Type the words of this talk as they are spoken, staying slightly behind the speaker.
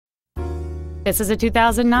This is a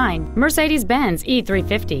 2009 Mercedes-Benz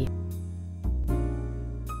E350.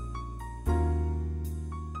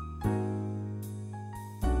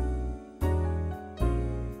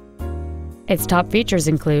 Its top features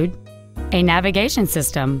include a navigation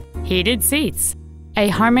system, heated seats, a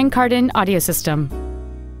Harman Kardon audio system,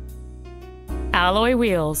 alloy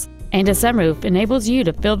wheels, and a sunroof enables you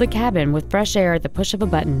to fill the cabin with fresh air at the push of a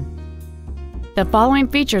button. The following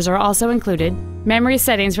features are also included: memory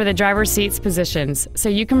settings for the driver's seat's positions, so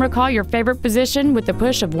you can recall your favorite position with the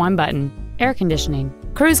push of one button, air conditioning,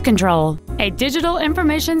 cruise control, a digital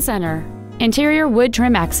information center, interior wood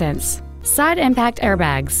trim accents, side impact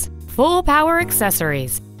airbags, full power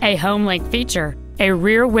accessories, a home link feature, a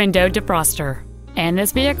rear window defroster, and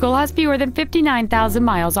this vehicle has fewer than 59,000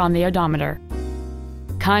 miles on the odometer.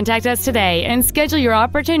 Contact us today and schedule your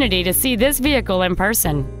opportunity to see this vehicle in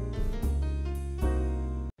person.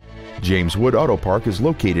 James Wood Auto Park is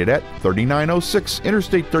located at 3906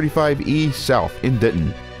 Interstate 35E South in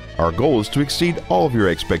Denton. Our goal is to exceed all of your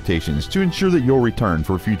expectations to ensure that you'll return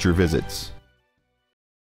for future visits.